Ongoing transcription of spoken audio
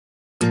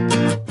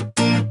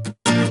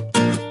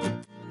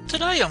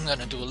Today I'm going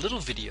to do a little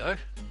video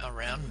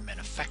around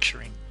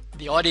manufacturing.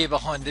 The idea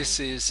behind this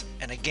is,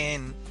 and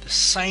again the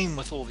same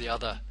with all the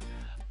other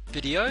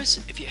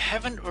videos, if you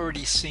haven't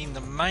already seen the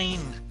main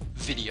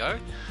video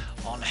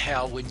on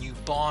how when you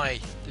buy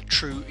the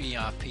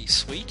TrueERP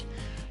suite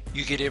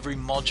you get every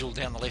module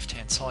down the left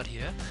hand side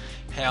here,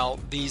 how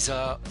these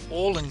are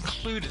all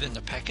included in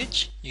the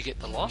package, you get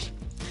the lot,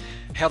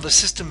 how the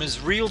system is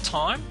real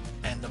time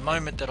and the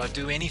moment that I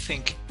do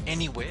anything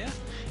anywhere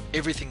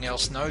everything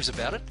else knows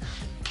about it.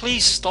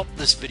 Please stop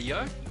this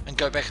video and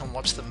go back and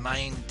watch the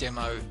main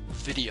demo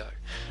video.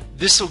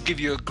 This will give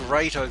you a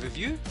great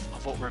overview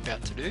of what we're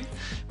about to do,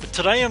 but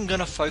today I'm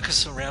going to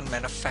focus around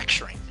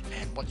manufacturing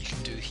and what you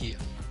can do here.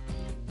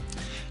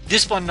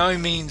 This by no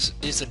means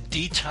is a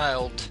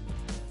detailed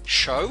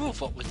show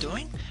of what we're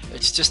doing.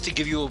 It's just to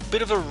give you a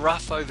bit of a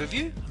rough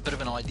overview, a bit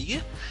of an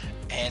idea,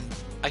 and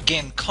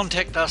again,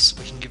 contact us.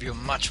 We can give you a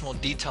much more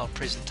detailed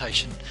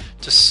presentation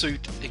to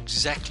suit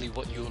exactly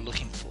what you're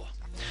looking for.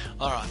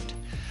 Alright,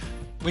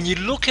 when you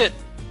look at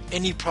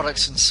any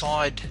products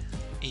inside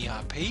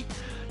ERP,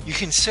 you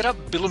can set up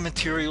bill of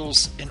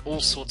materials in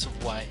all sorts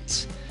of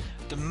ways.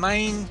 The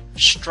main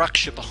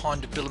structure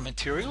behind a bill of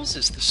materials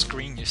is the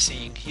screen you're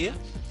seeing here,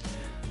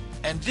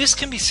 and this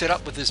can be set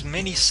up with as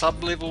many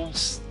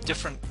sub-levels,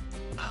 different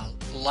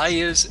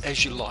layers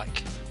as you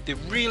like. There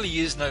really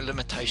is no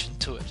limitation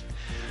to it.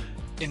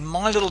 In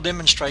my little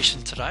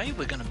demonstration today,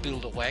 we're going to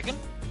build a wagon.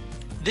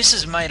 This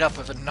is made up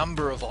of a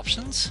number of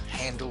options: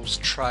 handles,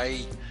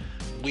 tray,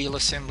 wheel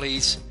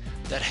assemblies,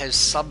 that has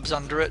subs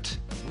under it,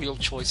 wheel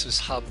choices,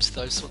 hubs,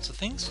 those sorts of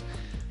things,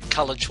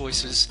 color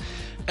choices.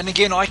 And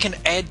again, I can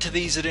add to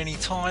these at any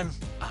time.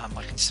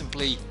 I can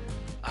simply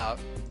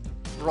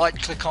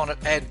right click on it,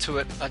 add to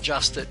it,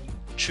 adjust it,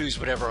 choose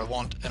whatever I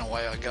want, and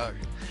away I go.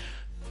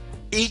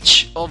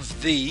 Each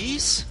of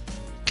these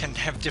can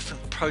have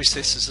different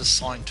processes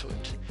assigned to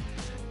it.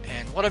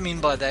 And what I mean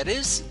by that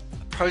is,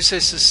 a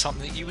process is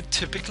something that you would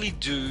typically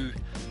do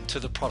to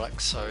the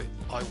product. So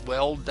I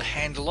weld the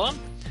handle on,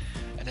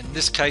 and in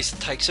this case it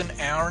takes 1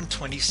 hour and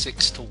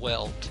 26 to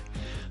weld.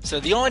 So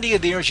the idea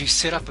there is you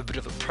set up a bit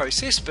of a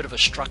process, a bit of a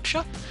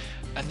structure,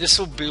 and this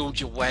will build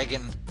your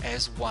wagon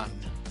as one.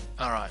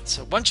 Alright,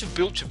 so once you've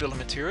built your bill of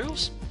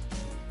materials,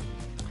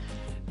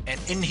 and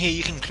in here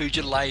you can include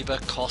your labor,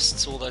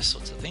 costs, all those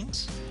sorts of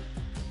things.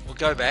 We'll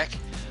go back.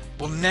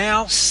 We'll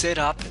now set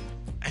up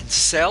and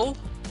sell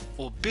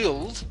or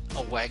build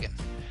a wagon.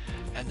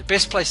 And the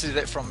best place to do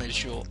that from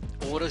is your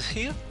orders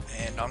here,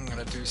 and I'm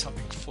going to do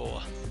something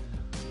for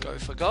Go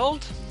for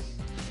Gold.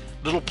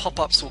 Little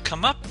pop-ups will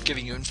come up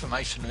giving you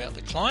information about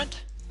the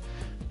client,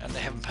 and they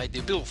haven't paid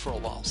their bill for a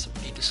while, so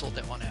we need to sort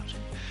that one out.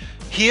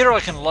 Here I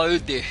can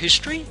load their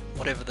history,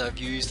 whatever they've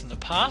used in the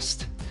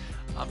past,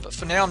 but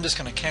for now I'm just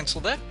going to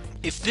cancel that.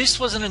 If this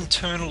was an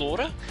internal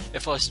order,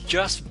 if I was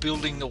just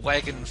building the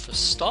wagon for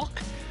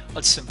stock,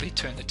 I'd simply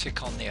turn the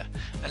tick on there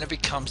and it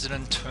becomes an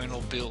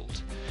internal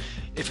build.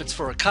 If it's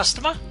for a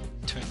customer,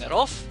 turn that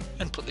off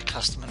and put the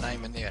customer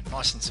name in there,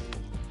 nice and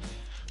simple.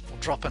 We'll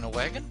drop in a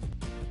wagon,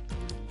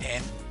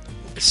 and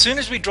as soon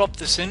as we drop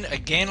this in,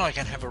 again I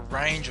can have a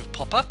range of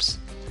pop-ups.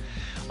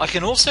 I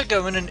can also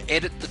go in and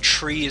edit the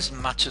tree as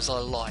much as I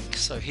like.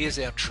 So here's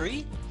our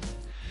tree,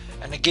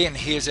 and again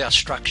here's our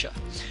structure.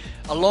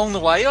 Along the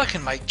way I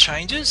can make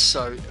changes.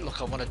 So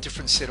look, I want a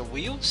different set of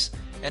wheels,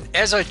 and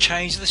as I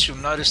change this you'll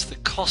notice the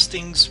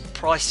costings,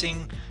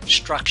 pricing,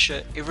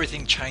 structure,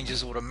 everything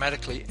changes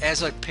automatically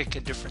as I pick a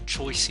different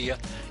choice here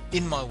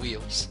in my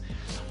wheels.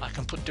 I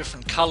can put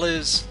different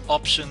colors,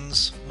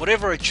 options,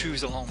 whatever I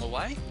choose along the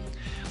way.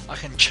 I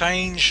can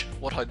change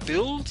what I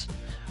build.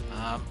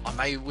 I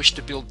may wish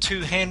to build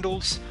 2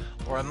 handles,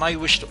 or I may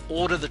wish to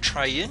order the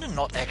tray in and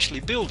not actually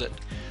build it.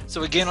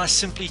 So again, I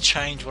simply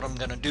change what I'm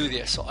going to do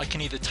there. So I can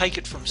either take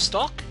it from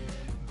stock,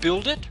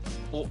 build it,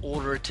 or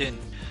order it in.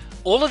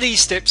 All of these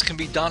steps can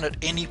be done at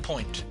any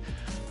point.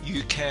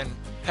 You can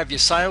have your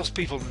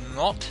salespeople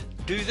not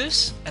do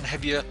this and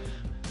have your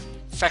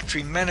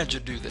factory manager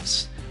do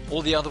this,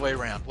 or the other way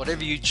around,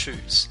 whatever you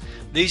choose.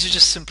 These are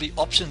just simply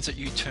options that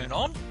you turn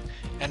on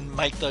and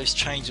make those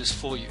changes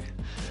for you.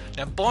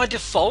 Now by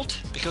default,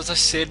 because I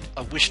said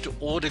I wish to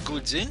order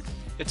goods in,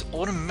 it's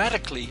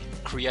automatically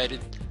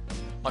created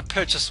my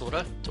purchase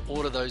order to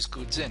order those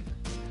goods in.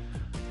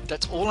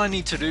 That's all I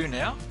need to do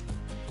now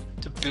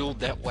to build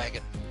that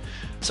wagon.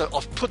 So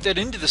I've put that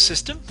into the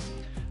system.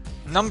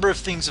 A number of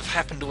things have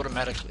happened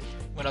automatically.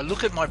 When I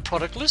look at my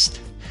product list,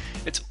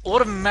 it's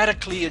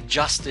automatically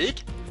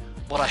adjusted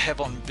what I have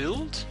on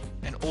build,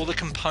 and all the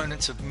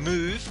components have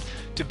moved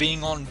to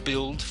being on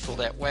build for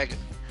that wagon.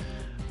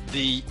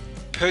 The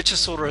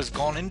purchase order has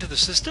gone into the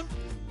system,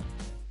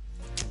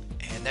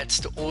 and that's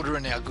to order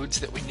in our goods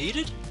that we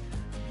needed.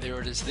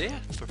 There it is there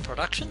for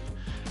production,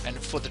 and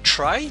for the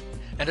tray,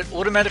 and it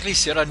automatically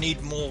said I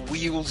need more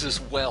wheels as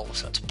well,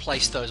 so it's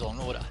placed those on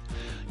order.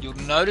 You'll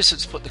notice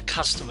it's put the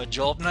customer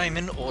job name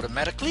in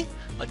automatically.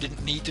 I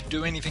didn't need to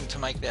do anything to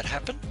make that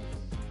happen.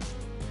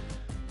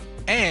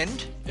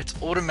 and it's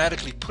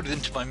automatically put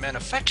into my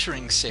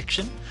manufacturing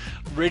section,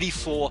 ready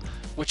for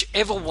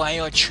whichever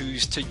way I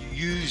choose to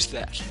use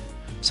that.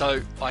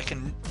 So I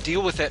can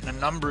deal with that in a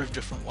number of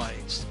different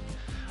ways.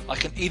 I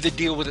can either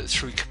deal with it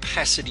through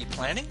capacity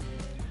planning,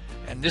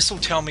 and this will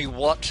tell me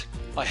what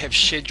I have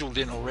scheduled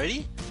in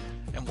already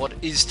and what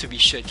is to be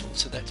scheduled,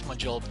 so that's my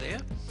job there.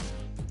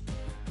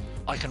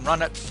 I can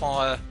run it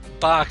via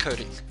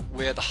barcoding,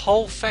 where the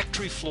whole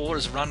factory floor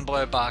is run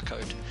by a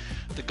barcode.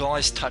 The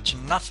guys touch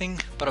nothing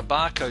but a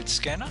barcode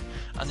scanner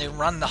and they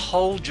run the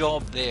whole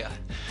job there.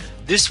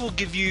 This will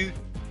give you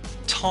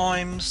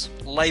times,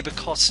 labor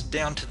costs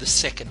down to the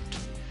second,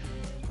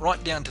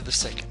 right down to the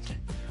second.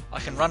 I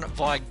can run it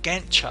via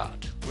Gantt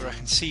chart, where I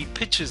can see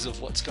pictures of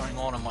what's going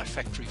on my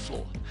factory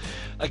floor.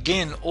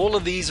 Again, all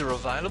of these are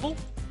available,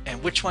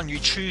 and which one you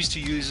choose to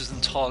use is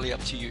entirely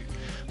up to you.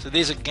 So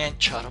there's a Gantt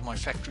chart of my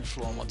factory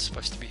floor and what's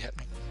supposed to be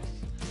happening.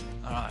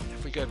 Alright,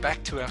 if we go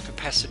back to our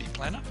capacity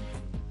planner,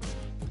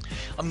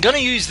 I'm going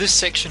to use this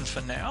section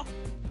for now,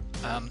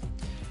 and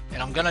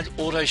I'm going to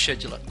auto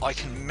schedule it. I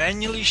can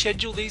manually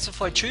schedule these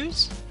if I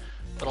choose,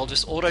 but I'll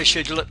just auto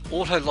schedule it,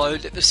 auto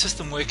load, let the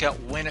system work out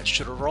when it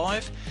should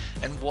arrive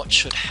and what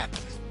should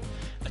happen.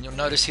 And you'll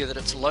notice here that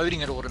it's loading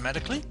it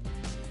automatically,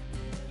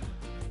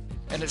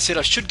 and it said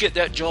I should get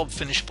that job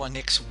finished by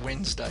next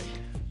Wednesday.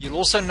 You'll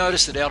also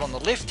notice that out on the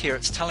left here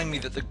it's telling me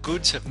that the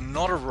goods have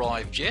not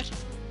arrived yet,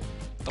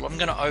 but I'm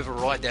going to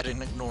override that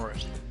and ignore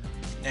it.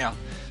 Now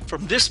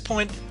from this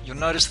point you'll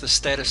notice the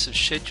status is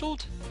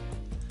scheduled.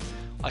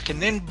 I can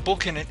then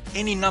book in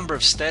any number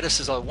of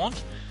statuses I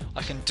want.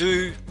 I can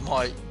do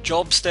my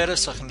job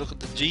status, I can look at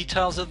the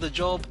details of the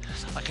job,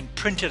 I can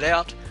print it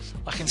out,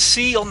 I can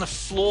see on the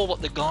floor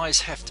what the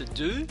guys have to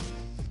do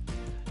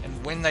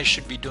and when they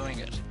should be doing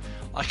it.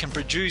 I can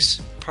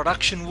produce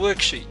production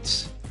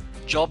worksheets,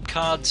 job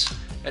cards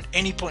at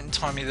any point in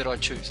time that I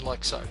choose,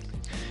 like so.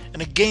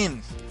 And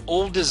again,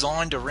 all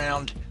designed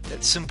around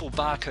that simple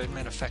barcode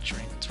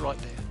manufacturing. It's right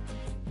there.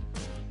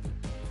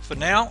 For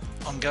now,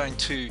 I'm going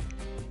to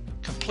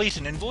complete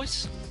an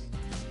invoice,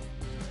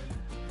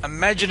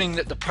 imagining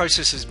that the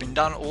process has been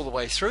done all the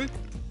way through,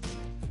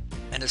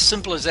 and as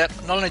simple as that,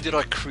 not only did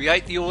I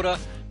create the order,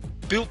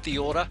 built the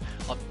order,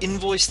 I've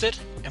invoiced it,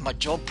 and my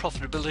job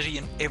profitability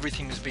and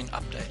everything has been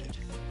updated.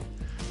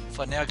 If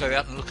I now go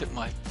out and look at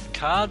my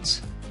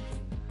cards,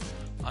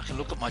 I can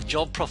look at my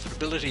job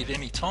profitability at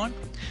any time.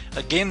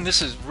 Again,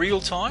 this is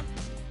real time,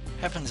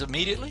 happens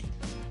immediately.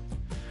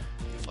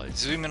 If I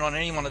zoom in on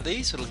any one of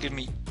these, it'll give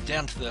me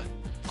down to the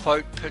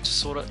quote,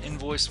 purchase order,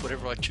 invoice,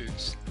 whatever I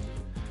choose.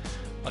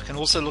 I can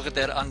also look at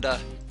that under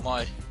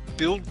my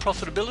build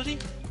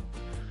profitability.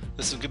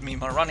 This will give me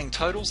my running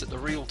totals at the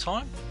real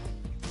time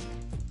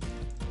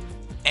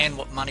and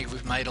what money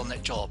we've made on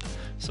that job.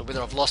 So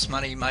whether I've lost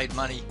money, made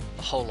money,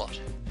 a whole lot.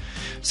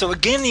 So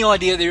again, the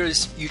idea there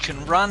is you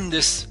can run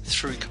this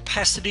through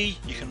capacity,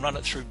 you can run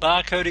it through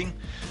barcoding,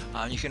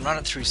 you can run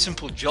it through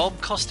simple job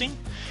costing,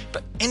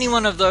 but any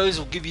one of those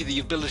will give you the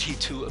ability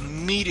to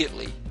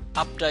immediately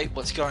update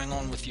what's going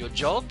on with your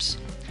jobs.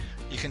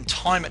 You can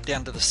time it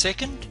down to the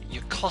second,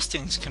 your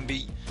costings can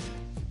be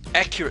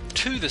accurate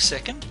to the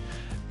second,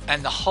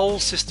 and the whole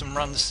system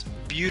runs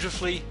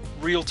beautifully,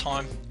 real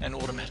time and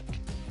automatic.